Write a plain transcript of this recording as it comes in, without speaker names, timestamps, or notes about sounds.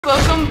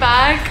Welcome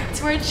back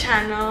to our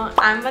channel.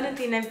 I'm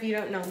Valentina if you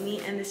don't know me,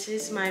 and this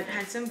is my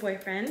handsome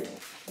boyfriend.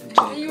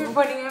 Jayco. You were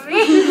pointing at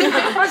me?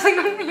 I was like,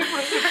 what are you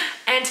pointing at?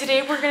 And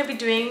today we're gonna be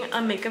doing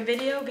a makeup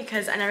video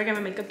because I never get my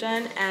makeup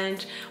done,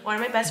 and one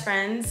of my best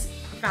friends,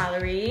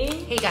 Valerie,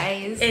 Hey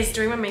guys, is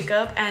doing my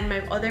makeup, and my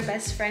other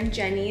best friend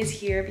Jenny is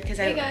here because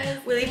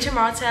we leave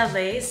tomorrow to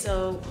LA,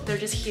 so they're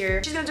just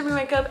here. She's gonna do my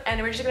makeup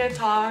and we're just gonna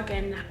talk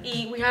and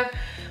eat. We have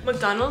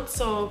McDonald's,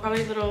 so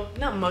probably a little,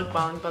 not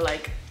mukbang, but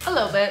like a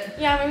little bit.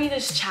 yeah, maybe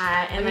just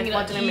chat and like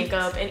while doing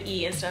makeup and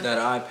eat and stuff. That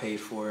I pay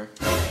for.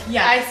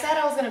 Yeah, I said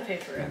I was gonna pay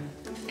for it.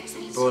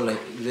 Bro, like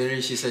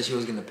literally she said she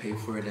was gonna pay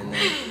for it and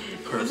then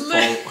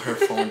her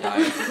phone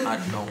died out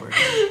of nowhere.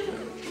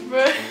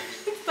 Bro,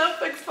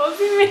 stop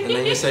exposing me. And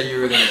then you said you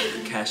were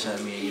gonna cash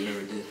at me and you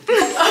never did.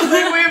 I'm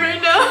like, wait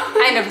right now.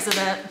 I never said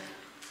that.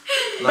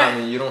 No, I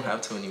mean you don't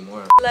have to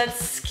anymore.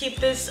 Let's keep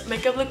this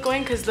makeup look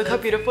going because look how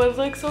beautiful it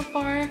looks so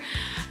far.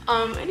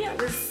 And yeah,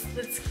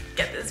 let's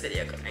get this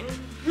video going.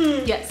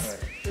 Yes.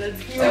 Right. Let's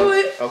do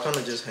it. I'll kind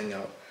of just hang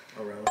out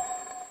around.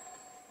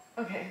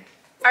 Okay.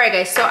 Alright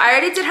guys, so I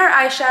already did her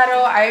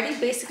eyeshadow. I already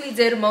basically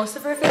did most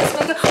of her face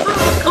makeup.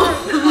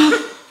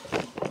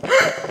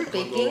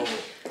 Baking.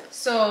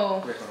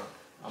 So Wait, hold on.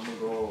 I'm gonna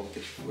go get the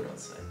food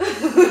outside.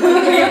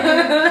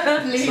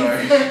 Please.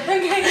 Sorry.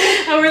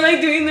 Okay. How we're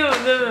like doing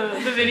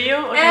the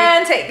video. Okay.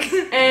 and take.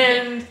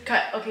 And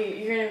cut.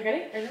 Okay, you're gonna get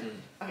it? Right now?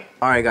 Okay.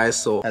 Alright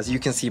guys, so as you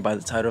can see by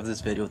the title of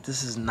this video,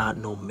 this is not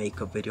no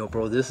makeup video,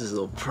 bro. This is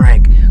a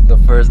prank. The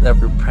first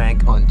ever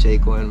prank on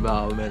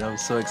Jayco&val, man. I'm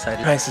so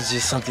excited. Pranks is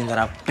just something that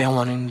I've been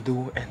wanting to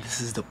do, and this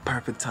is the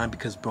perfect time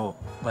because, bro,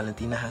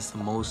 Valentina has the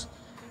most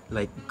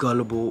like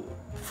gullible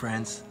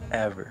friends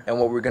ever. And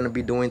what we're gonna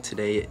be doing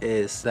today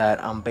is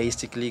that I'm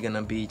basically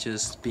gonna be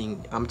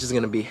I'm just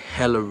gonna be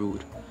hella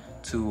rude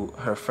to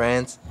her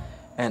friends,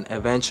 and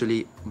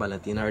eventually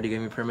Valentina already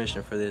gave me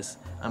permission for this.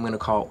 I'm gonna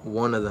call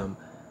one of them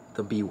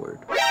the B word.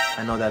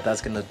 I know that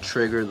that's gonna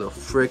trigger the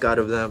frick out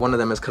of them. One of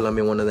them is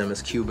Colombian, one of them is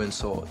Cuban,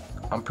 so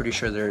I'm pretty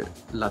sure their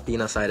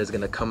Latina side is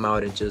gonna come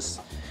out and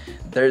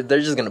they're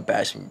just gonna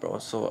bash me, bro.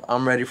 So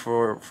I'm ready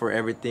for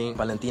everything.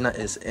 Valentina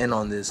is in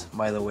on this,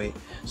 by the way,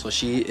 so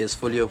she is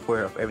fully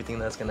aware of everything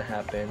that's gonna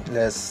happen.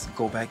 Let's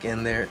go back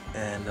in there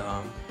and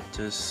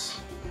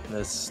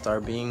let's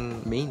start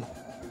being mean.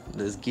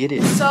 Let's get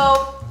it.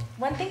 So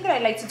one thing that I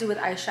like to do with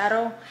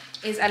eyeshadow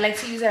is I like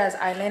to use it as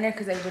eyeliner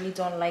because I really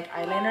don't like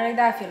eyeliner like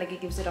that. I feel like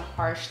it gives it a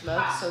harsh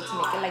look. So to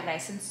make it like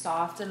nice and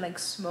soft and like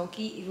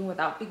smoky, even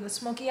without being a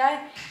smoky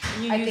eye,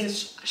 I think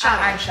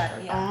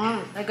eyeshadow,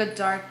 yeah. Like a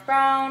dark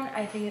brown.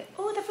 I think,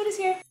 oh, the food is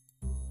here.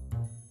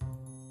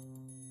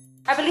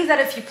 I believe that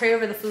if you pray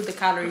over the food, the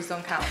calories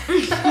don't count.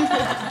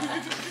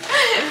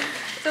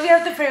 So we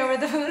have to pray over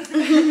the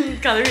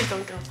food. Calories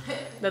don't count.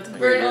 That's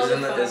weird.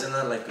 Isn't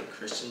that like a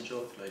Christian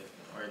joke? Like,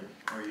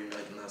 are you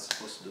like not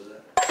supposed to do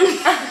that?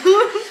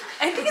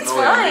 I think it's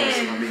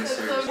fine. I'm being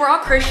serious. We're all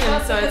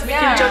Christians, so we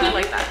can joke it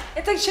like that.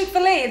 It's like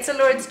Chick-fil-A. It's the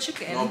Lord's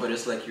chicken. No, but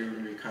it's like you're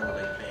kind of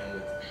like playing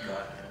with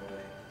God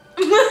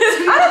in a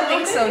way. I don't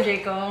think so,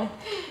 Jayco.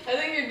 I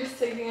think you're just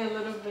taking it a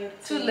little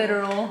bit too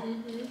literal.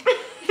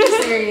 Too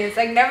serious.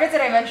 Like, never did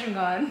I mention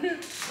God.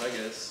 I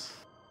guess.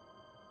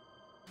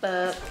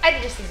 But I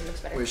just think it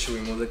looks better. Wait, should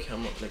we move the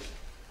camera? Like,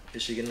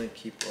 is she gonna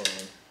keep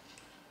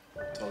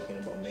talking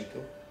about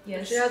makeup?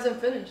 Yes. She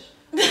hasn't finished.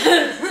 I'm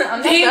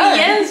not done.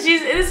 Yes,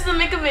 this is a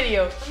makeup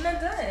video. I'm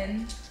not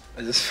done.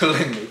 I just feel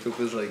like makeup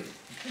is like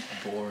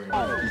boring.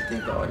 You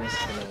think the audience is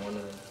gonna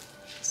wanna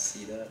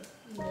see that?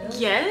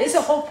 Yes. It's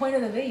the whole point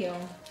of the video.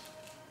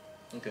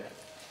 Okay.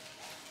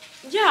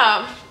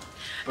 Yeah.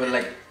 But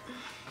like,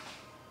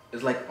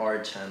 it's like our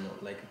channel.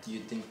 Like, do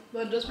you think?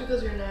 But just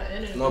because you're not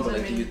in it. No, but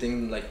like, do you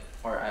think like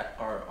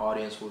our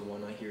audience would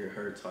wanna hear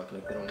her talk?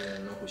 Like, they don't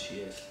even know who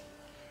she is.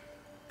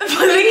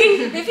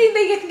 Maybe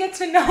they can get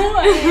to know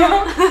her.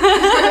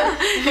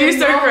 You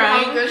start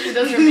crying. How good she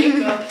does her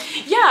makeup.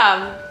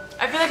 Yeah,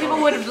 I feel like people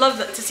would love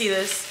to see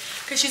this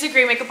because she's a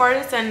great makeup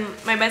artist, and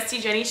my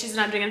bestie Jenny, she's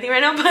not doing anything right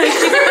now, but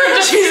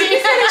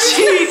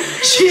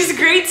she's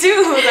great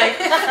too. Like,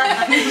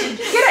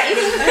 Good at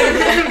eating.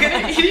 I'm good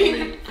at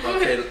eating.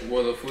 Okay,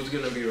 well the food's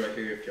gonna be right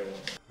here if y'all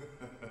want.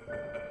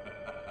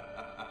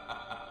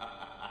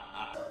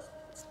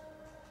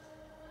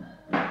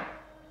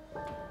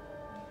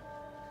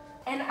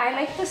 And I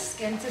like the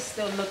skin to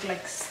still look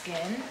like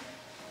skin.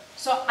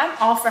 So I'm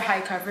all for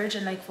high coverage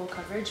and like full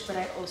coverage, but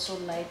I also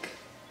like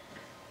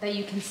that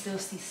you can still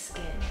see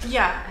skin.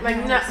 Yeah, like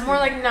more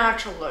like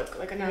natural look,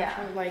 like a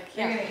natural You're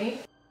gonna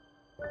eat?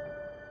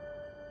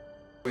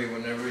 Wait,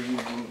 whenever you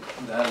do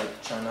that,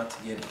 like try not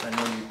to get. I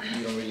know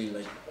you don't really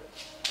like.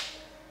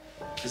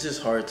 It's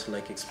just hard to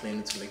like explain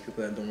it to like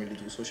people that don't really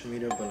do social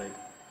media, but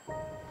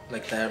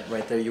like that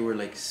right there, you were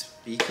like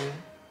speaking,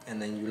 and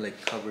then you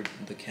like covered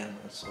the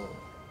camera, so.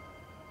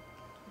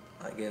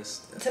 I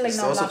guess it's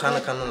also kind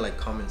of like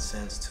common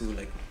sense too.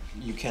 Like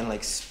you can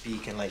like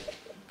speak and like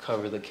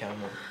cover the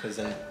camera because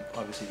then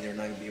obviously they're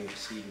not gonna be able to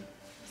see you.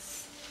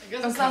 I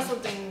guess it's not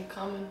something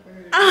common for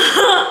her to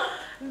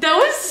do. That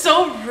was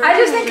so rude. I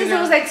just think because it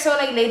was like so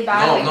like laid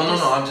back. No.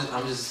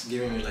 I'm just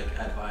giving you like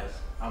advice.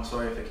 I'm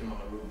sorry if I came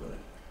out rude, but like.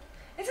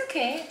 It's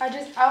okay.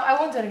 I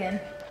won't do it again.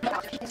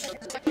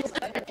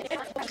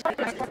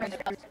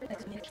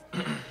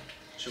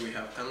 Should we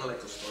have kind of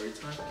like a story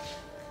time?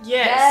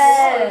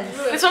 Yes.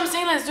 That's what I'm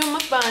saying. Let's do a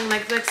mukbang,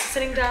 like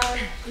sitting down.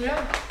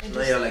 Yeah.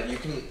 No, yeah, like you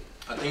can.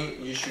 I think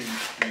you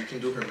can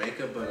do her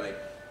makeup, but like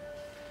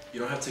you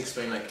don't have to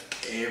explain like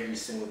every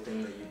single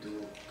thing that you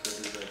do, because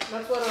it's like.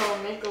 That's what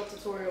a makeup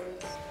tutorial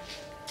is.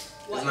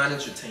 It's not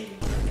entertaining.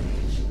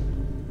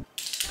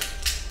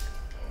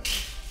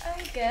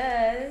 I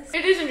guess.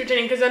 It is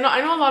entertaining because I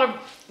know a lot of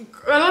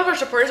our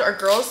supporters are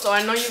girls, so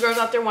I know you girls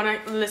out there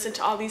want to listen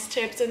to all these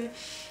tips and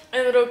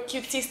little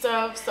cutesy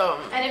stuff. So.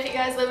 And if you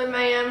guys live in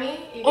Miami,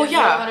 you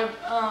guys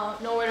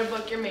know where to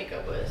book your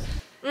makeup with.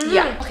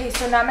 Yeah. Okay,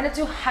 so now I'm gonna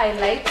do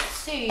highlights.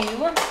 So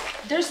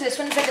there's this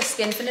one. It's like a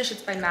skin finish.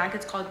 It's by MAC.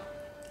 It's called.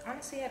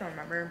 Honestly, I don't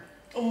remember.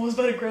 Oh, I was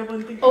about to grab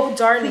one thing. Oh,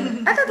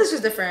 darling. I thought this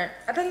was different.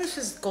 I thought this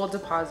was Gold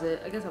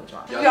Deposit. I guess I was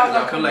wrong. Yeah,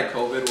 I feel like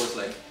COVID was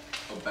like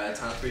a bad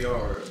time for y'all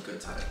or a good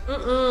time? It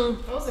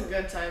was a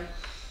good time.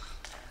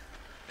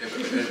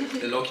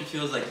 It low-key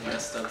feels like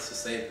messed up to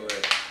say, but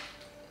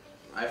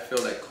I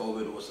feel like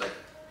COVID was like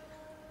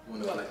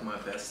one of like my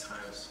best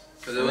times.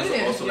 Because it was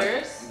also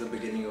like the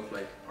beginning of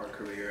like our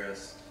career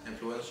as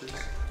influencers.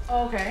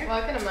 Oh, okay. Well,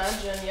 I can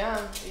imagine,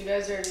 yeah. You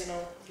guys are,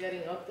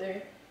 getting up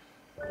there.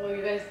 Well,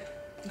 you guys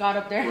got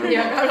up there.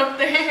 Got up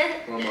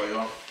there. What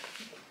about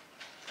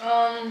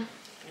y'all?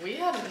 We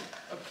had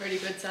a pretty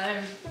good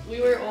time. We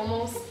were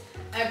almost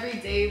every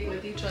day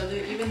with each other,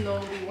 even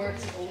though we weren't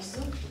supposed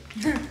to.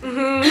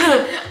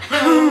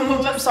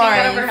 I'm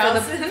sorry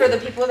for the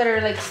people that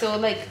are like still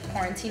like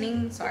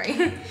quarantining. Sorry.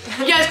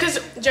 Yes, because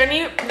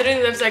Jenny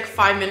literally lives like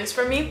 5 minutes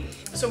from me,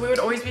 so we would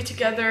always be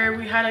together.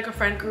 We had like a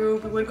friend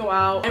group. We would go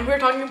out, and we were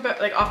talking about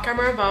like off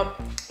camera about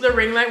the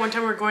ring light. One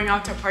time we were going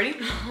out to a party,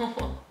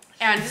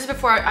 and this is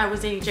before I was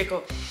dating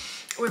Jayco.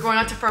 We were going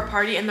out for a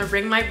party, and the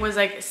ring light was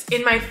like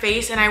in my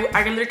face, and I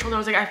literally told her, I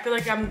was like, I feel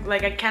like I'm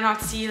like, I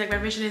cannot see, like my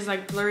vision is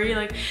like blurry,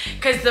 like,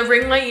 because the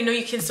ring light,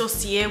 you can still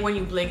see it when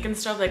you blink and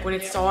stuff, like when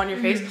it's so on your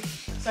face.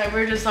 So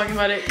we were just talking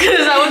about it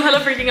because I was hella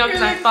freaking out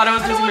because I thought I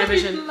was losing my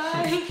vision.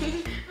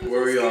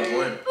 Where were y'all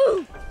going?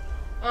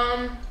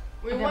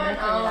 We went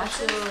out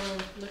to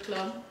the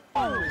club.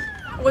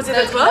 Was it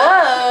the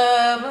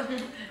club?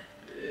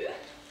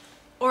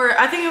 Or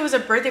I think it was a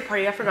birthday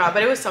party, I forgot,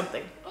 but it was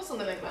something. It was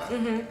something like that.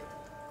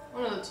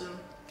 One of the two.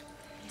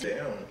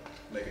 Damn,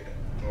 like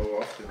how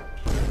often?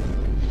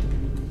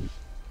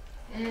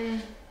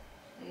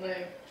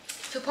 Like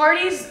to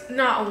parties,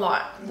 not a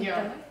lot.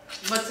 Yeah,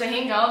 but to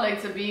hang out,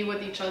 like to be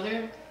with each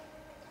other,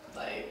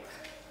 like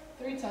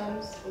 3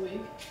 times a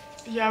week.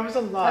 Yeah, it was a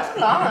lot. That's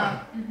a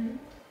lot.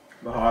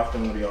 But how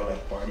often would y'all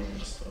like party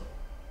and stuff?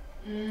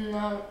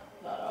 Not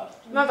that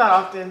often. Not that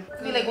often.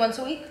 Maybe like once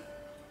a week.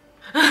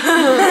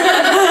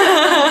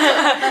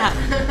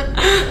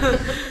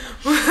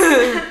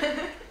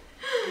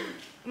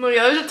 No,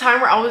 yeah, there was a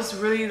time where I was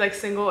really like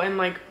single and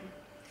like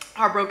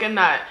heartbroken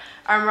that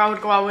I remember I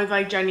would go out with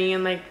like Jenny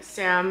and like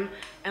Sam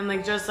and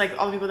like just like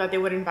all the people that they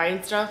would invite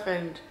and stuff.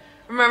 And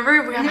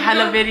remember, we have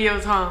hella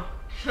videos, huh?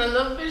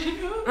 Hella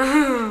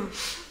videos?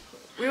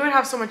 We would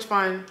have so much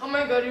fun. Oh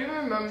my god, you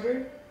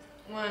remember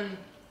when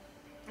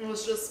it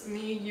was just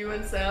me, you,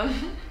 and Sam?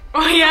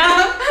 Oh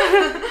yeah.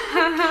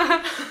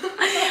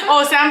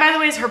 Oh, Sam, by the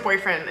way, is her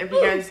boyfriend. If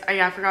you guys,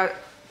 I forgot.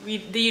 You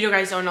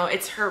guys don't know,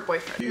 it's her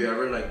boyfriend. Do you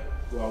ever like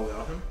go out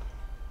without him?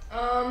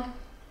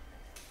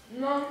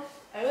 No.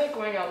 I like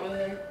going out with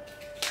him.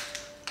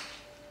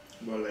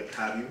 But like,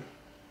 have you?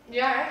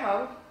 Yeah, I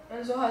have.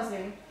 And so has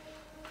he.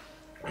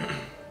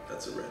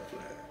 That's a red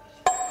flag.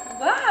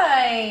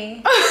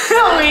 Why?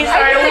 Oh, wait,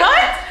 sorry,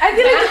 what? I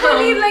feel like people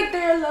need like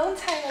their alone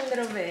time a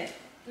little bit.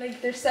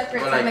 Like their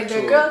separate time, like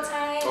their girl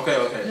time. Okay.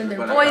 And then their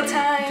but boy like,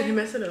 time. Did he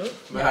mess it up?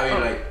 But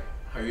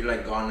have you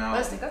like gone out?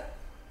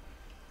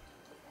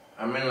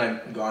 I mean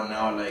like gone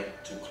out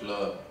like to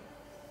club.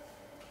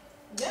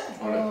 Yeah.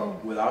 Or,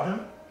 like, without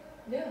him?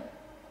 Yeah.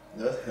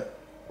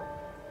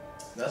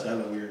 That's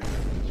hella weird.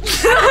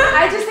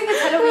 I just think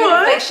it's hella weird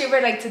if like she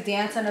were like to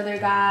dance on other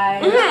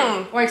guys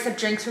or accept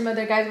drinks from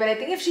other guys. But I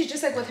think if she's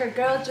just like with her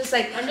girls, just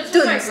like I'm just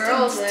with my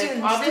girls.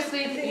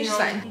 Obviously,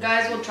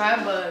 guys will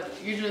try, but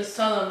you just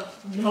tell them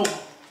no.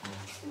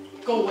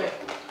 Go away.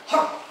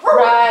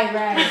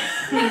 Right.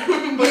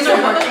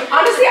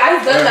 Honestly,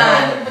 I've done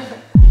that.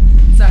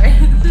 Sorry.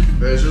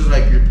 But it's just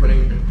like you're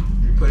putting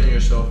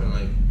yourself in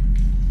like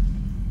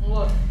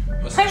what?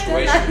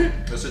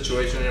 a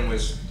situation in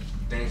which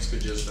things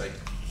could just like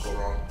go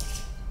wrong.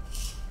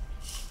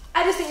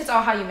 I just think it's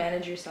all how you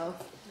manage yourself.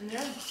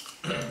 Yeah.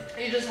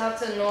 You just have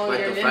to know like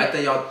your the limit.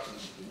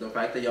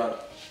 fact that y'all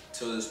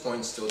till this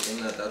point still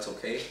think that that's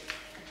okay.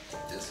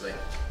 It's like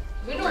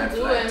we don't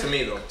do it. To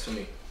me though,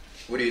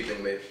 what do you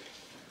think, babe?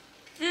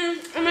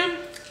 I mean,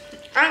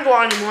 I don't go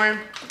out anymore.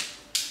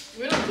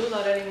 We don't do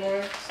that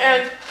anymore. So.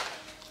 And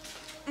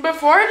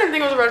before, I didn't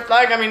think it was a red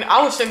flag. I mean,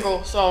 I was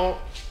single, so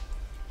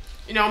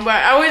you know, but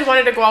I always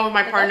wanted to go out with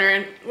my partner,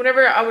 and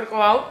whenever I would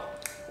go out,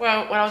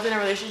 well, when I was in a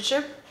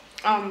relationship,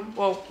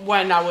 well,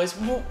 when I was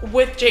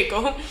with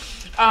Jayco,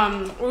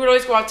 we would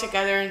always go out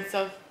together and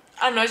stuff.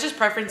 I don't know, it's just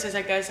preferences,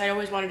 I guess. I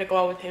always wanted to go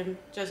out with him,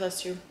 just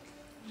us two.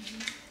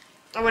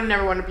 I would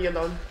never want to be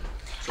alone.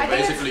 So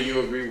basically,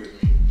 you agree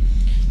with me?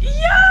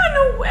 Yeah,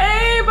 no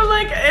way, but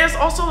like, it's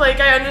also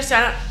like, I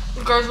understand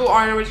girls who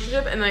are in a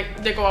relationship and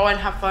like, they go out and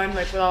have fun,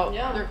 like, without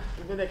their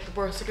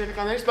significant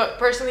others. But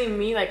personally,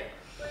 me, like,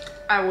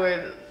 I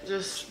would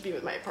just be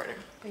with my partner.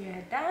 Put your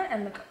head down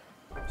and look up.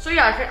 So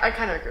yeah, I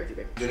kind of agree with you,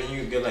 babe. Didn't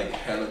you get like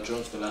hella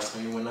drunk the last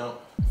time you went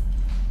out?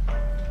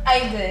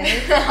 I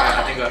did.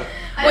 I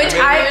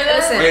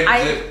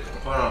think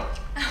hold on.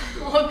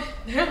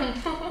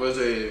 Was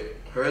it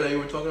her that you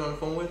were talking on the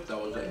phone with?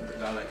 That was like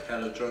got like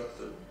hella drunk.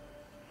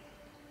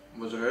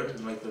 Was it her?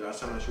 Like the last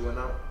time that she went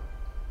out?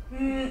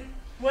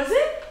 Was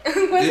it?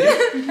 Was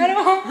it? I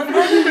don't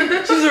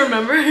know. She doesn't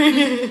remember.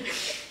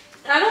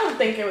 I don't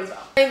think it was Val.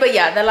 But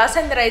yeah, the last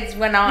time that I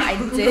went out, I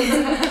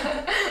did.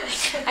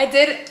 I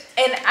did,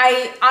 and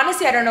I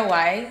honestly, I don't know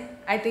why.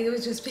 I think it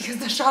was just because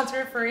the shots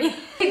were free.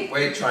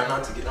 Wait, try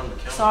not to get on the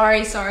camera.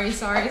 Sorry.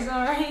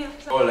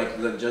 Oh, like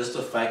just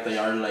the fact that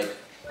y'all are like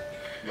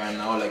right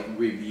now like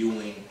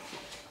reviewing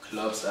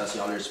clubs as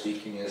y'all are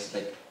speaking is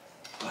like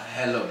a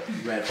hella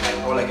red flag.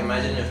 Or like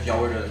imagine if y'all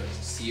were to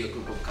see a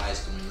group of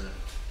guys doing that.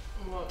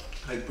 What?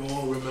 Like,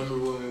 bro, remember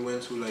when we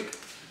went to like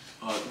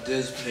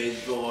this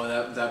place, bro?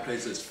 That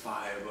place is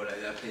fire, bro.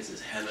 Like that place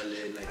is hella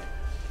lit. Like,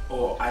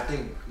 oh, I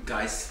think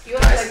guys.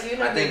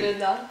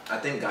 I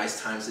think guys'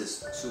 times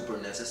is super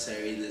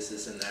necessary.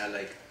 This and that,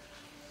 like,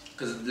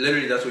 cause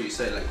literally that's what you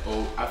said. Like,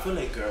 oh, I feel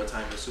like girl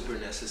time is super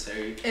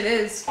necessary. It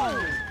is.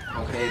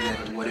 Okay,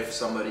 then what if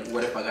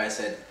a guy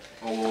said,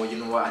 oh, well, you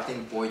know what? I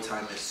think boy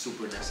time is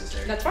super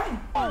necessary. That's fine.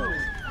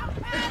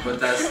 But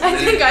that's. I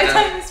think guy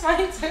time is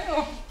fine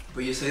too.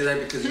 But you say that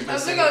because you've been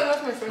single.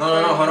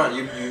 No, hold on.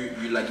 You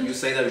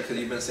say that because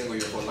you've been single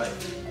your whole life.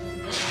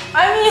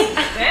 I mean,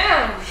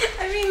 damn.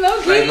 I mean, low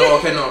key. Like, no,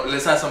 okay, no.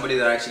 Let's have somebody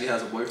that actually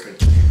has a boyfriend.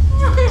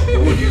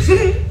 What would you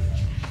say?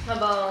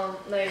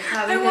 About like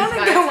having I this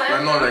guy time?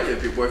 Like, no, like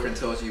if your boyfriend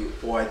tells you,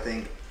 oh, I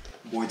think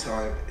boy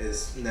time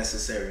is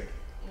necessary.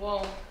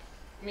 Well,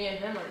 me and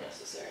him are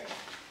necessary.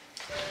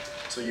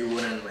 So you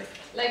wouldn't like.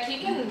 Like he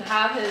can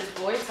have his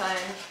boy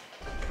time,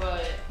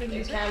 but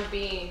it can't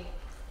be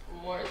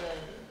more than,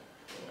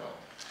 you know,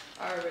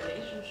 our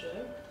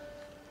relationship.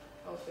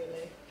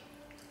 Hopefully.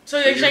 So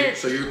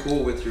you're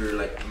cool with your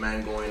like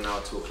man going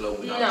out to a club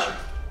without you?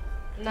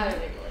 Not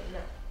anymore.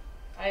 No.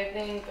 I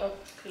think a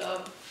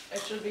club it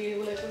should be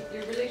like with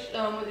your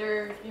with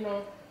your, you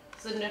know,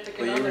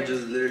 significant other. But you were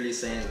just literally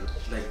saying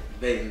like,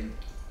 babe,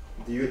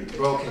 can you?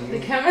 The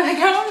camera,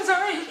 I'm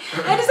sorry.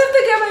 I just have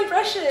to get my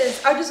brushes.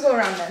 I'll just go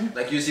around then.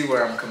 Like you see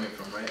where I'm coming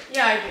from, right?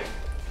 Yeah, I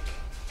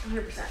do.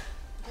 100%.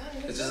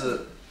 It's just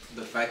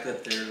the fact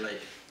that they're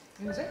like.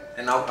 Music?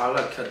 And I'll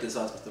like cut this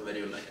out of the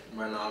video. Like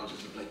right now, I'm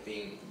just like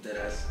being dead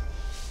ass.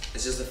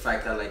 It's just the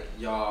fact that like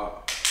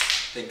y'all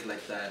think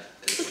like that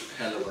is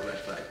hell of a red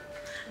flag.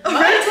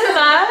 Red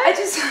flag? I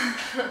just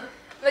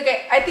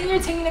like I think you're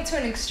taking it to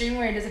an extreme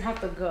where it doesn't have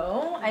to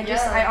go.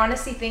 I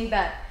honestly think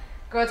that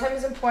girl time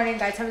is important,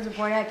 guy time is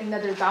important. I think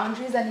that there are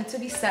boundaries that need to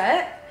be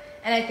set.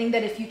 And I think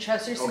that if you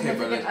trust your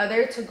significant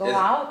other to go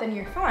out, then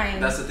you're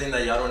fine. That's the thing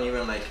that y'all don't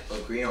even like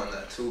agree on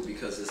that too,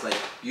 because it's like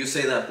you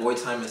say that boy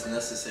time is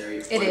necessary,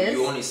 but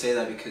you only say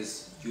that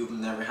because you've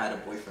never had a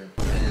boyfriend,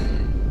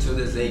 and to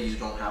this day you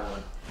don't have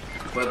one.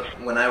 But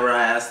whenever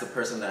I ask the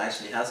person that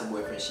actually has a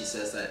boyfriend, she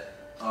says that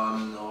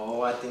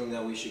no, I think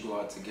that we should go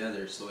out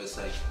together. So it's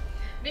like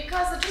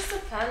because it just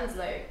depends,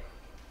 like.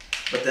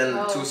 But then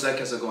 2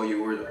 seconds ago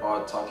you were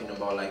all talking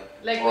about like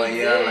oh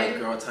yeah, like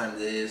girl time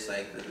this,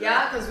 like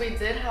yeah, because we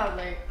did have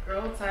like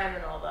girl time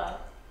and all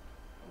that,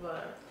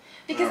 but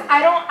because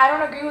I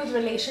don't agree with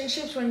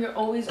relationships when you're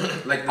always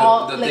like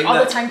all the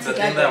time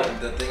together.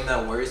 The thing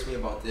that worries me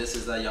about this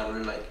is that y'all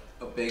are like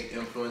a big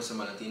influence in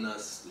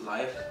Valentina's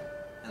life,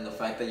 and the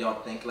fact that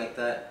y'all think like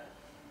that,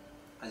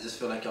 I just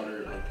feel like y'all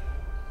are like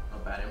a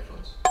bad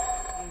influence.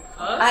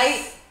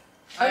 Us?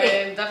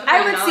 I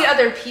would see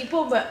other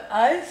people, but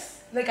us.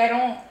 Like I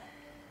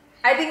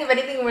think if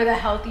anything we're the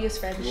healthiest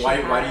friends. Why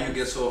do you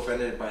get so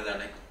offended by that?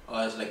 Like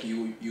us, like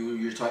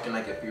you're talking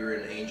like if you're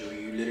an angel,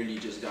 you literally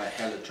just got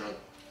hella drunk.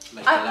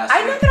 Like the last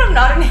I know that I'm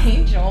not an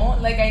angel.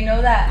 Like I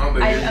know that. No,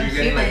 but you're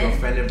getting like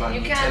offended by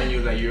me telling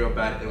you that you're a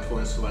bad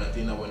influence to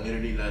Valentina when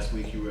literally last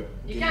week you were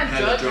getting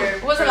hella drunk.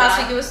 It wasn't last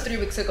week, it was 3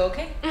 weeks ago,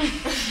 okay?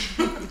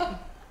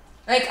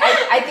 Like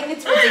I think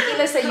it's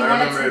ridiculous that you I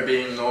remember it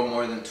being no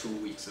more than 2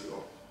 weeks ago.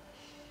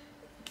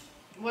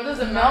 What does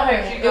it matter?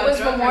 It was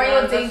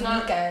Memorial Day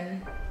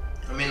weekend.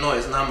 I mean, no,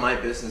 it's not my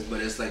business, but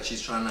it's like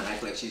she's trying to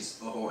act like she's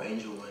a whole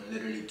angel when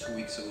literally 2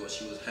 weeks ago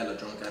she was hella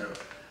drunk at a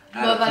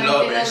club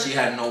and she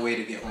had no way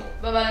to get home.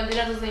 But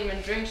Valentina doesn't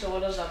even drink, so what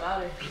does that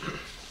matter?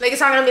 Like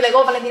it's not gonna be like,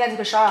 oh, Valentina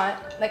took a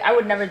shot. Like I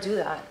would never do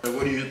that. Like,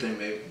 what do you think,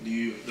 babe? Do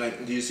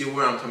you see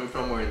where I'm coming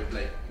from, where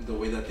like the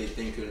way that they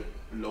think could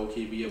low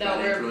key be a bad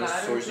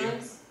influence towards you?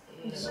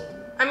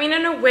 I I mean,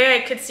 in a way,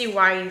 I could see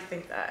why you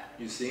think that.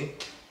 You see?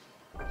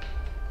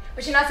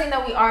 But she's not saying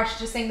that we are. She's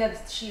just saying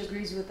that she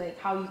agrees with like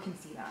how you can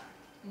see that.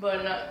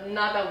 But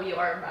not that we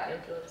are bad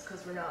influence,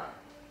 because we're not.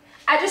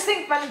 I just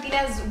think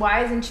Valentina is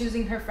wise in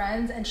choosing her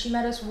friends, and she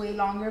met us way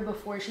longer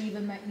before she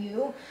even met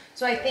you.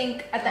 So I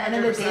think at the end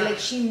of the day, like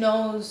she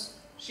knows.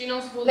 She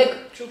knows who like,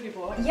 the true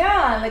people are.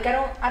 Yeah, like I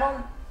don't. What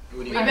do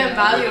you We've mean? been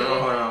valuable.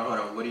 No, hold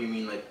on. What do you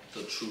mean, like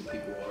the true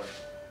people are?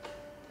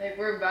 Like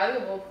we're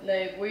valuable.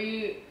 Like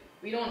we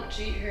don't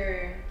treat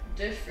her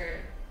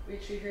different. We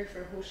treat her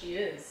for who she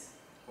is.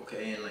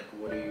 Okay, and like,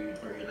 are you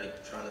like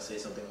trying to say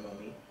something about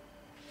me?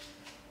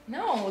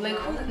 No, like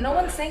no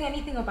one's saying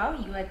anything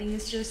about you. I think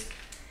it's just.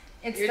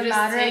 You're the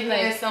matter of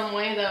like in some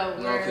way that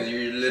no, because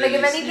you're literally like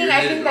if anything,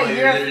 I think that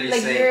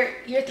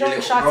you're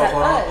throwing shots at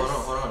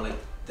us. Hold on, like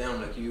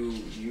damn, like you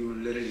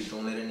literally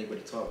don't let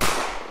anybody talk.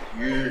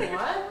 You're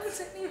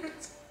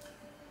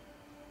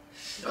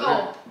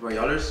what? Bro,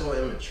 y'all are so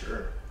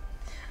immature.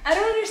 I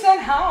don't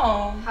understand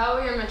how. How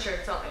are you immature?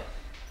 Tell me.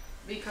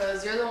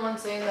 Because you're the one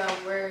saying that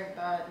we're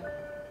bad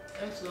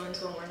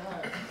influence when we're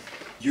not.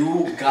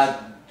 You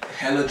got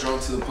hella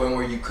drunk to the point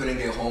where you couldn't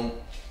get home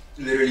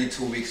literally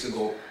 2 weeks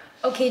ago.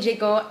 Okay,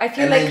 Jayco, I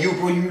feel and like then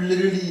you're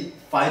literally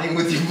fighting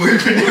with your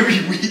boyfriend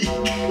every week.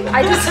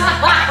 I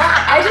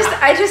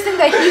just think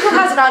that he who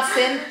has not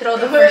sinned throw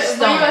the first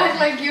But stone. you act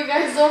like you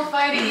guys don't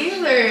fight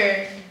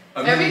either.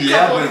 I mean, Every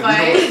yeah, couple but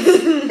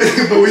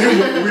fights.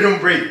 but we don't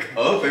break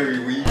up every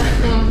week.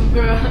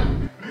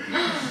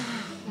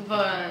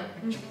 But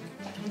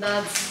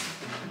that's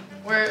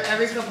where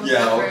every couple.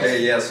 Yeah,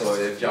 okay, yeah. So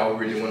if y'all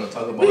really want to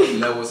talk about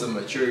levels of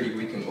maturity,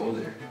 we can go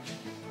there.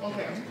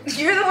 Okay.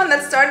 You're the one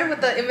that started with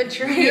the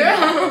immaturity.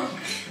 Yeah.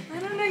 I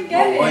don't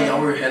get it. Why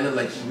y'all were hella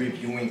like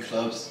reviewing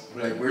clubs?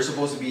 Like we're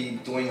supposed to be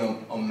doing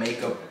a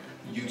makeup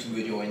YouTube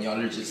video, and y'all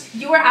are just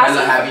You were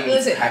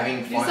asking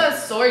having fun. You said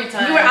story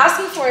time. You were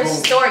asking for a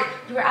story.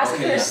 You were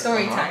asking for a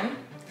story uh-huh. time.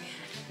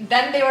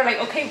 Then they were like,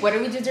 okay, what do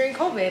we do during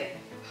COVID?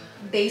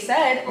 They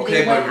said okay,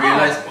 they but went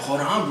realize, out.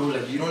 hold on, bro.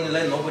 Like you don't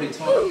let nobody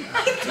talk.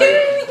 I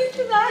didn't even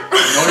do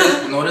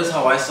that. Notice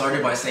how I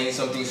started by saying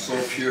something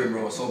so pure,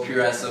 bro. So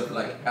pure as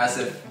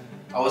if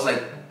I was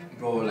like,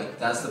 bro, like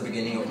that's the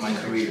beginning of my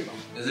career.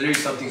 It's literally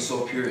something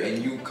so pure, and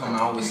you come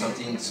out with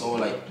something so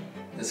like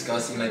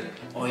disgusting, like,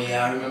 oh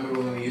yeah, I remember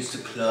when we used to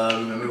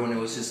club. Remember when it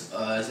was just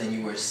us and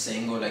you were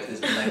single, like this.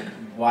 Like,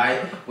 why?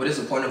 What is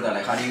the point of that?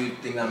 Like, how do you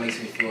think that makes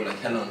me feel like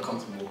hella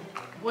uncomfortable?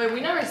 Wait,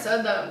 we never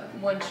said that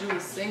when she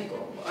was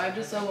single. I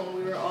just said when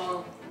we were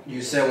all.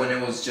 You said when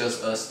it was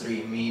just us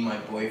three, me, my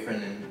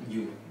boyfriend, and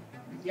you.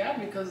 Yeah,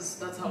 because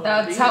that's how.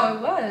 That's how it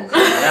was.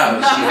 Yeah,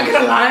 I'm not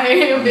gonna lie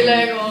and be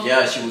like, oh.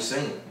 Yeah, she was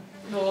single.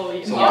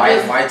 Oh, So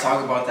why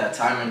talk about that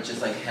time and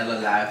just like hella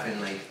laugh and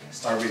like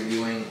start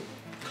reviewing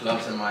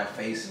clubs in my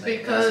face? Like,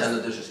 because that's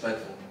hella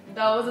disrespectful.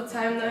 That was a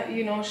time that,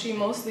 you know, she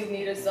mostly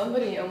needed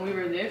somebody and we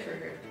were there for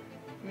her.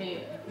 I mean,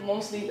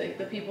 mostly like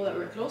the people that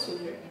were close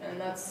with her, and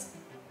that's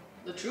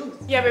the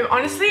truth. Yeah, but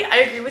honestly, I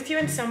agree with you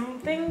in some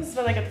things,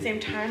 but like at the same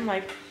time,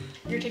 like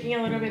you're taking it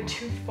a little bit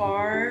too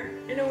far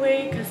in a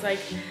way, because like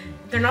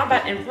they're not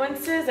bad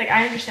influences. Like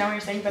I understand what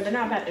you're saying, but they're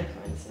not bad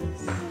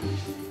influences.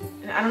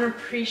 And I don't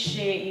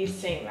appreciate you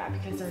saying that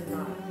because they're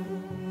not,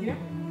 you know?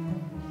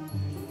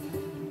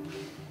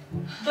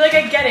 But like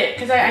I get it,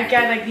 because I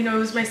get like, you know, it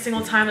was my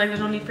single time, like there's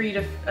no need for you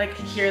to like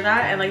hear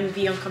that and like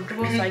be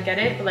uncomfortable, so I get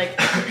it, but like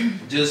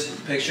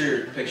just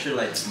picture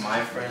like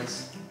my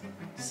friends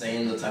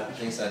saying the type of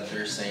things that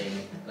they're saying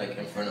like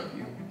in front of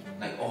you.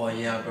 Like, oh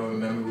yeah, bro,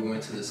 remember we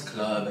went to this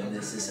club and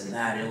this and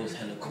that, it was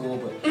hella cool,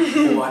 but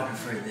oh, I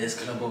prefer this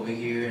club over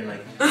here, and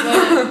like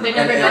They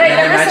never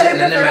and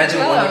then imagine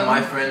one of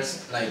my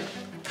friends like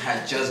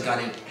had just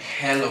gotten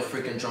hella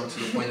freaking drunk to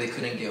the point they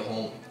couldn't get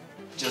home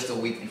just a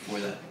week before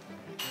that.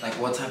 Like,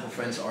 what type of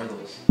friends are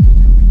those?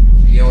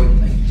 Do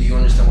you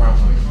understand where I'm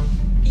coming from?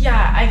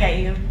 yeah, I get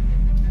you.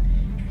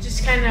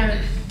 Just kind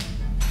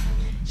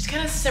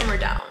of simmer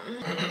down.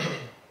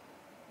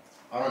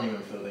 I don't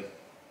even feel like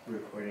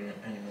recording it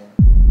anymore.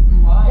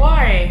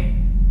 Why?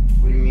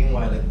 What do you mean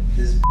why? Like,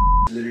 this is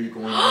literally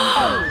going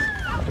on.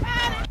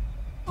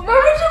 Why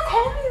would you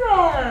call me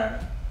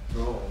that?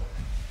 Bro.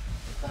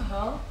 What the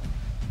hell?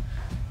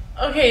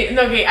 Okay,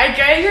 I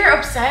get you're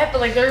upset,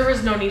 but like there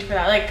was no need for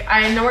that. Like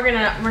I know we're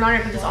not gonna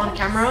put this on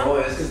camera. Oh,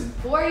 it's because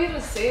Who are you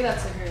to say that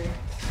to her?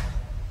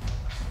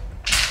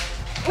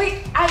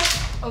 Wait,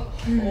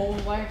 Oh,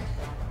 why?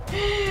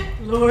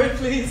 Lord,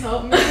 please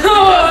help me.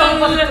 I'm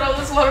gonna throw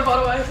this water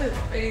bottle at his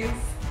face.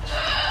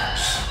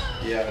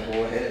 yeah,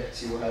 go ahead,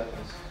 see what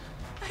happens.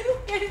 I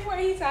don't get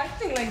why he's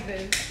acting like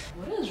this.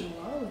 What is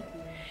wrong with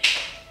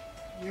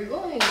you? You're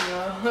going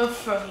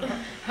from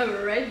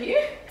right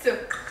here to.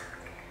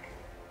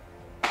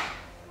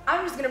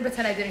 I'm just gonna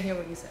pretend I didn't hear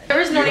what you said. There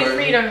was no need for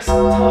you to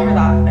tell her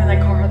that and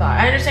like call her that.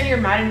 I understand you're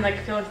mad and like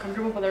feel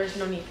uncomfortable, but there was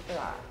no need for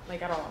that,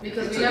 like at all.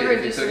 Because we never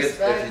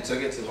disrespect. If you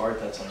took it to heart,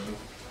 that's on you.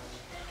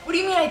 What do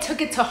you mean I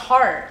took it to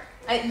heart?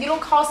 You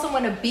don't call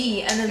someone a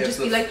B and then just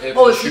be like, if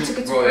oh, the if you shoe, took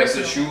it to bro,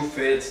 personal. if the shoe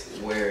fits,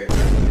 wear it.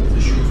 If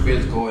the shoe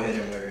fits, go ahead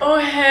and wear it. Oh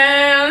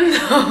hell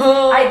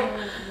no.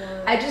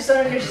 I just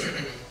don't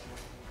understand.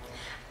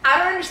 I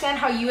don't understand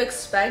how you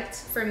expect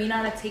for me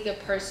not to take it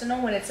personal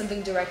when it's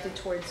something directed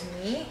towards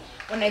me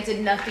when I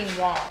did nothing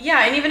wrong.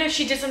 Yeah, and even if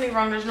she did something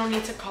wrong, there's no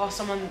need to call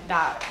someone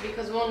that.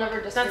 Because we'll never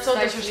disrespect. That's so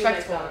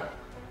disrespectful.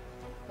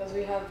 Because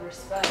we have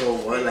respect. So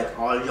what? Like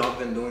all y'all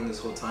been doing this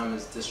whole time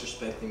is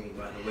disrespecting me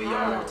by the way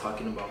y'all are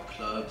talking about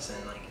clubs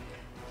and like,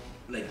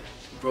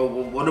 bro,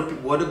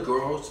 what do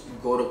girls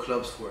go to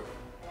clubs for?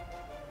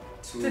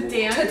 To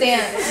dance. To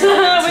dance.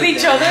 With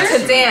each other?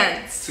 To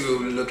dance. To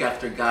look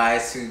after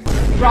guys. To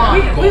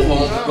Wrong.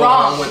 Go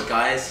home with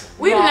guys.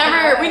 We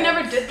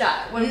never did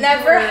that.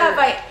 Never have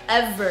I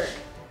ever.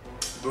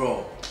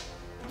 Bro.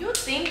 You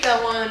think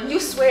that one? You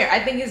swear. I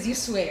think it's you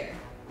swear.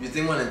 You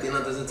think Valentina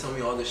doesn't tell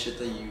me all the shit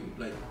that you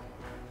like?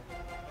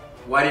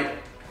 Why did?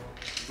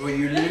 Bro,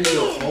 you're literally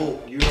a hoe.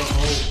 You're a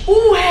hoe.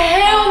 Ooh,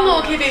 hell no.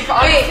 Okay, babe.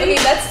 Wait,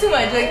 that's too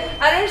much. Like,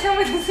 I don't understand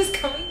where this is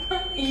coming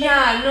from.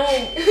 Yeah, no.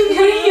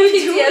 What are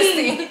you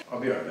doing? I'll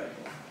be right back.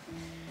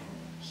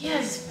 He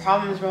has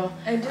problems, bro.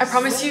 I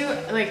promise you,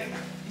 like,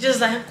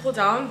 just let him cool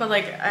down, but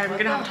like, I'm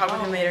gonna have a talk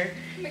with him later.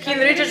 He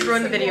literally just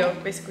ruined the video,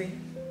 basically.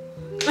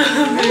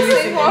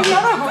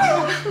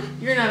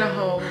 You're not a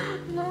hoe.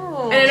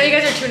 No. And I know you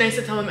guys are too nice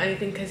to tell him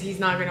anything because he's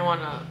not gonna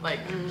wanna, like,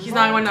 he's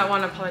not gonna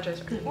wanna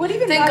apologize. What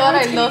even? Thank God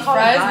I love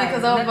fries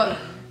because I'm.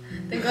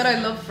 Thank God I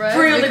love fries.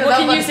 For real, like, what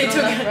can you say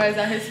to him? Fries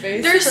at his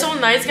face. They're so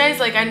nice, guys.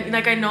 Like,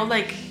 I know,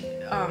 like,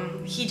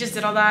 he just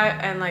did all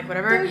that and like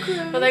whatever,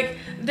 but like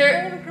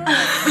they're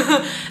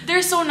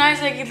so nice.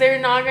 Like, they're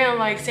not gonna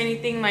like say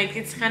anything. Like,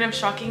 it's kind of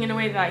shocking in a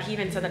way that he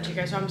even said that to you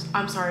guys. So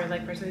I'm sorry,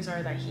 like, personally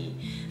sorry that he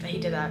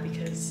did that,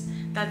 because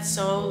that's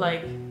so,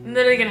 like, I'm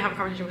literally gonna have a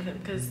conversation with him,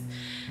 because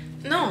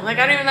no, like,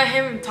 I don't even let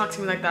him talk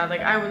to me like that.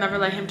 Like, I would never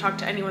let him talk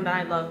to anyone that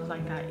I love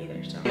like that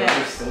either. So yeah,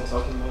 you're still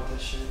talking about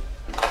this shit.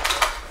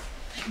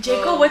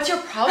 Jayco, what's your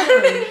problem?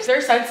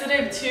 They're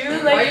sensitive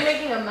too. Like, why are you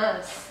making a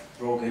mess?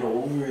 Bro, get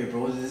over it,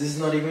 bro. This is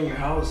not even your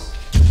house.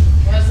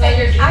 What's that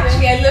your dream?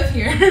 Actually, I live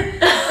here. So I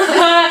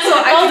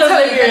can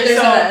tell you that there's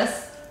a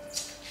mess.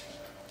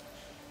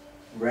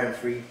 Rent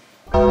free.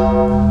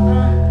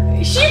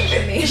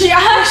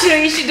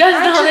 She does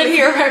not live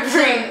here rent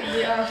free.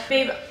 Yeah.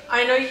 Babe,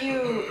 I know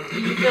you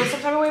feel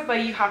some type of way, but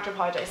you have to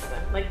apologize to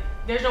them. Like,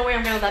 there's no way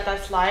I'm gonna let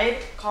that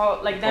slide.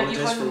 Call like that.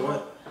 Apologize for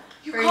what?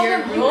 You call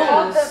them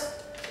hoes.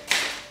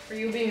 For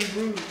you being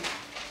rude.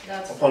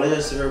 That's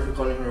apologize to her for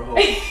calling her a hoe.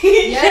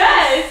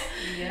 Yes.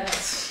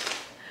 Yes.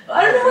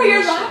 I don't know why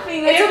you're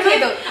laughing. It's okay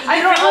though.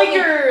 I feel like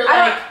you're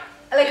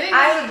like you think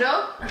it's a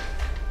joke?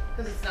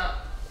 Because it's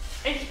not.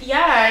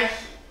 Yeah.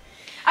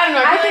 I don't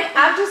know.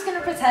 I'm just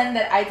gonna pretend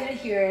that I didn't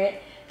hear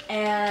it,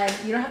 and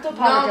you don't have to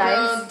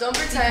apologize. No, don't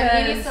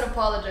pretend. He needs to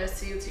apologize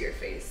to you to your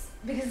face.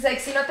 Because like,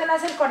 si no te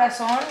nace el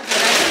corazón,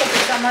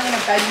 I'm not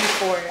gonna beg you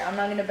for it. I'm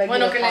not gonna beg you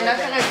to apologize. Bueno, que le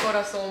nace el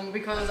corazón,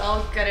 because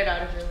I'll get it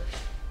out of you.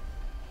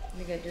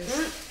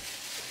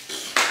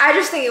 I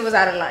just think it was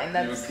out of line.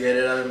 That's you get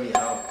it out of me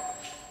out.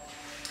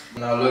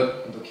 Now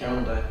look, the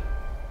camera died.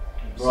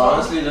 Bro,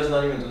 honestly, let's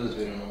not even do this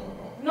video no more,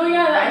 bro. No,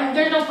 yeah,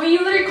 there's no. But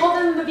you literally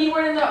called them the B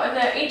word and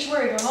the H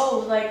word, the hoe.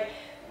 Like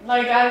I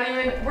don't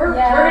even. We're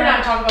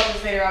gonna talk about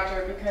this later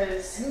after, because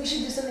I think we should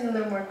do something a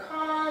little more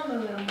calm, a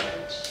little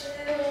more chill.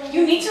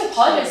 You need to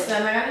apologize to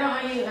them. Like, I don't know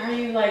how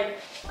you like.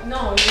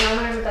 No, you're not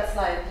gonna with that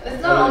slide.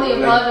 It's not only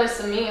apologize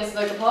to me. It's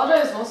like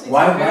apologize mostly.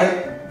 Why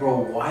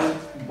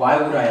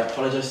would I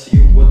apologize to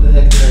you? What the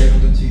heck did I even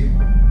do to you?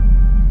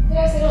 Did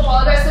I say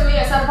apologize to me?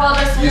 I said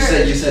apologize to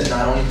her. You said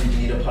not only do you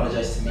need to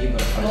apologize to me,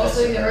 but apologize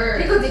to her.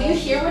 Rico, did you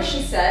hear what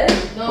she said?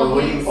 No. But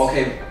what do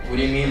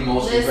you mean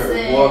mostly?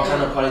 What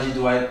kind of apology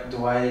do I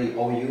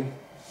owe you?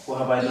 What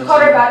have I done? You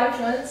called her bad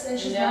influence, and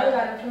she's not a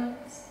bad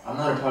influence. I'm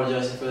not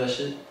apologizing for that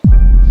shit.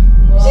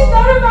 Well, she's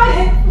not a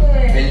bad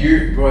influence. And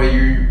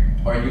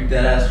are you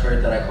dead ass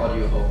hurt that I called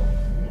you a hoe?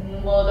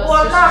 Well,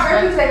 I'm not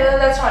hurt because I know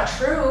that's not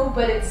true,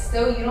 but it's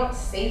still, you don't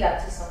say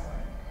that to someone.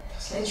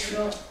 It's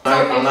true.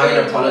 I'm not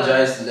gonna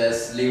apologize.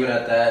 Let's leave it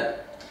at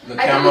that. The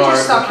camera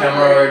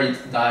already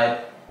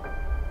died.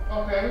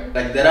 Okay.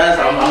 Like that ass,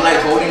 I'm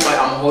like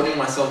holding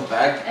myself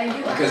back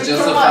because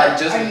just the fact,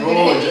 no,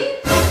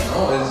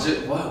 it's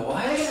just what? What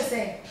are you gonna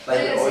say?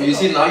 Like, you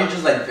see, now you're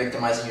just like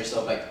victimizing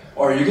yourself. Like,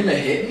 are you gonna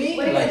hit me?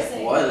 What are you like, gonna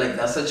say? what? Like,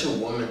 that's such a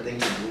woman thing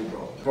to do,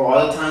 bro. Bro,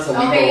 all the times that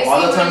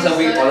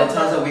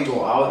we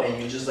go out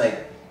and you just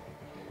like.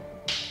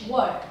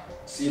 What?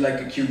 See like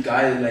a cute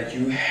guy, like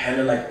you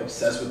hella like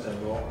obsessed with them,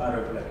 bro. Out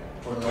of like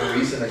for no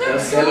reason, like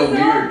that's hella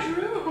weird.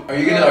 Are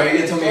you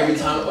gonna tell me every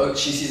time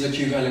she sees a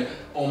cute guy like,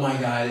 oh my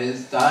god,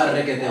 está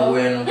requete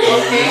bueno?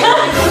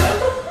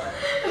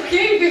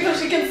 Okay, because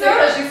she can say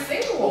that she's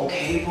single.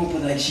 Okay, bro,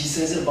 but like she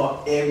says it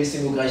about every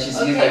single guy she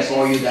sees. Like,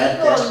 bro, are you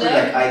that desperate?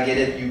 Like, I get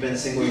it, you've been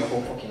single your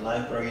whole fucking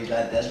life, but are you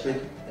that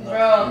desperate?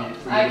 Bro,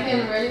 I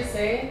can really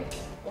say,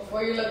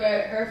 before you look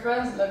at her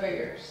friends, look at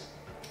yours.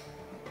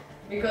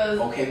 Because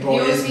okay, bro,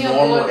 it's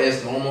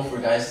normal for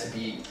guys to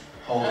be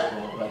hoes,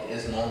 bro. Like,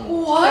 it's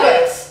normal. What?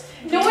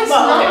 No, it's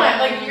not.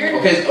 Like, you're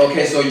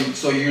okay. So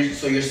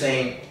you're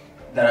saying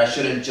that I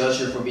shouldn't judge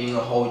her for being a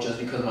hoe just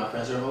because my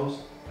friends are hoes.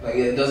 Like,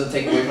 it doesn't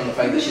take away from the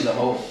fact that she's a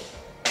hoe.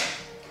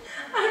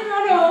 I'm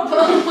not a hoe.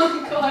 Oh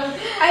my god.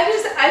 I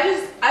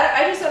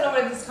just don't know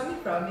where this is coming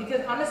from,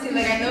 because honestly,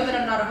 like, I know that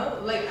I'm not a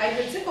hoe. Like, I've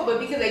been single, but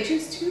because I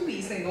choose to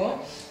be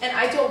single, and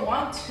I don't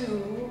want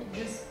to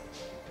just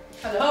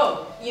have a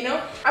hoe, you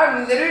know?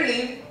 I'm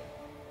literally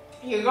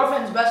your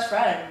girlfriend's best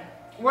friend.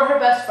 We're her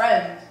best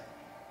friends.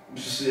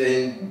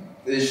 And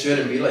it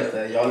shouldn't be like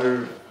that. Y'all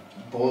are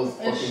both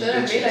fucking bitches. It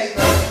shouldn't be like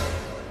that.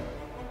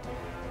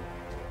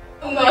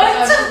 Oh my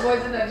god, why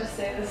did I just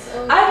say this?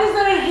 I just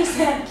don't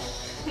understand.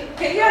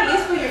 Can you at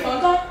least put your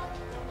phone down?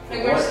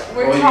 Like, we're talking.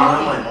 You're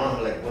not my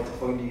mom. Like, what the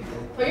fuck do you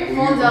think? Put your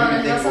phone down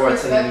and have some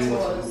respect to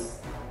us.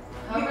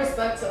 Have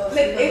respect to us.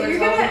 Like,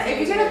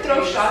 if you're gonna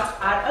throw shots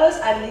at us,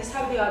 at least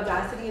have the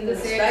audacity and the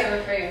respect. Say it to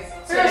her face.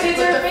 Say it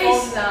to her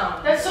face.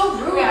 That's so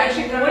rude. Yeah,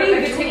 actually, what are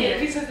you doing?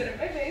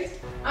 Face.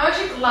 I'm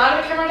actually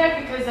glad I camera that,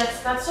 because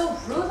that's so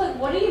rude. Like,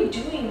 what are you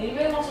doing? Are you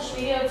getting on social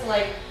media to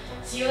like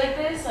see you like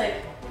this? Like,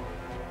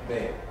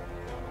 babe,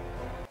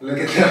 look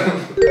at them.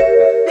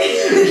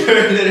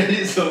 You're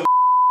literally so.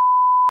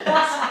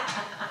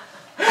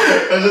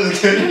 I'm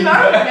just kidding. You're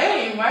not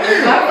okay. Why are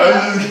you laughing?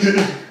 I'm just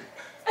kidding.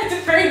 It's a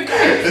prank,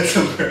 guys. It's a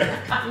prank.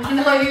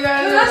 No, you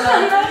guys. That's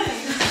not nice.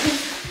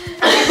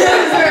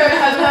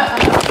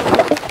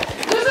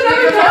 There's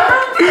another camera.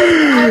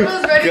 I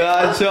was ready.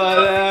 Got your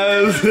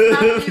ass.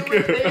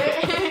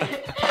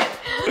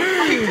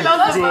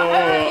 Bro,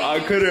 I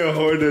couldn't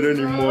hold it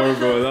anymore,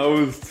 bro. That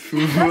was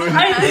too much.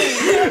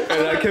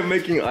 And I kept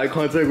making eye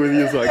contact with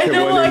you, so I kept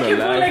wanting to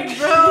laugh. Like,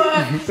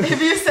 bro,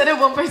 if you said it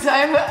one more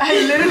time, I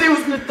literally was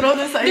gonna throw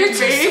this at you. They're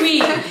too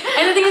sweet.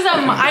 And the thing is that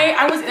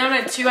I was in on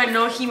it too. I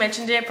know he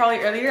mentioned it probably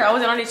earlier. I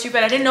was in on it too,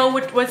 but I didn't know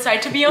what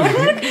side to be on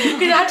because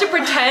I had to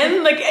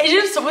pretend. Like, it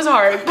just was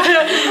hard. I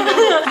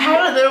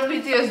had a little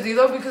PTSD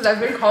though, because I've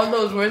been called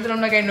those words and I'm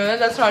like, I know that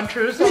that's not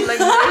true. So I'm like,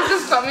 where is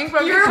this coming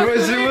from?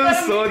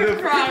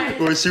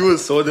 She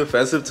was so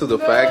defensive to the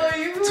fact,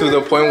 to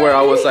the point where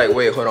I was like,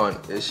 wait, hold on,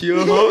 is she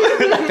a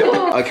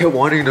hoe? I kept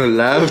wanting to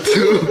laugh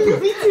too.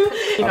 Me too.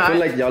 I feel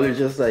like y'all are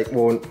just like,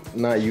 well,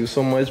 not you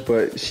so much,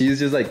 but she's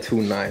just like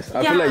too nice.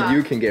 I feel like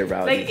you can get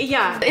rowdy. Like,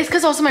 yeah, it's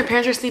because also my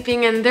parents are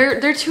sleeping and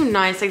they're too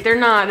nice. Like, they're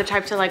not the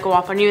type to like go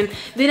off on you, and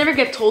they never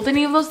get told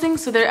any of those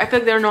things, so I feel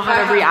like they don't know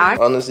how to react.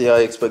 Honestly,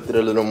 I expected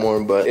a little more,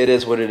 but it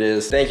is what it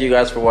is. Thank you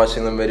guys for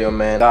watching the video,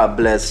 man. God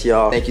bless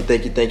y'all. Thank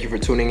you for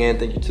tuning in.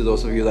 Thank you to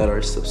those of you that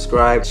are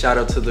subscribed. Shout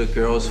out to the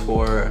girls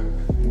for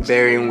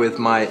bearing with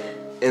my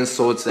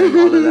insults and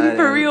all of that.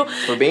 For real.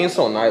 For being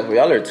so nice. Well,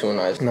 y'all are too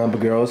nice. Nah, but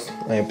girls,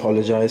 I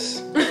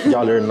apologize.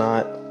 Y'all are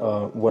not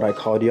what I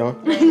called y'all.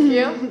 Thank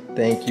you.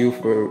 Thank you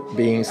for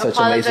being such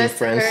amazing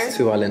friends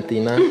to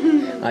Valentina.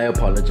 I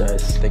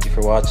apologize. Thank you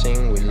for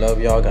watching. We love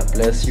y'all. God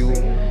bless you.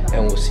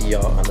 And we'll see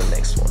y'all on the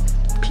next one.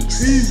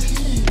 Peace.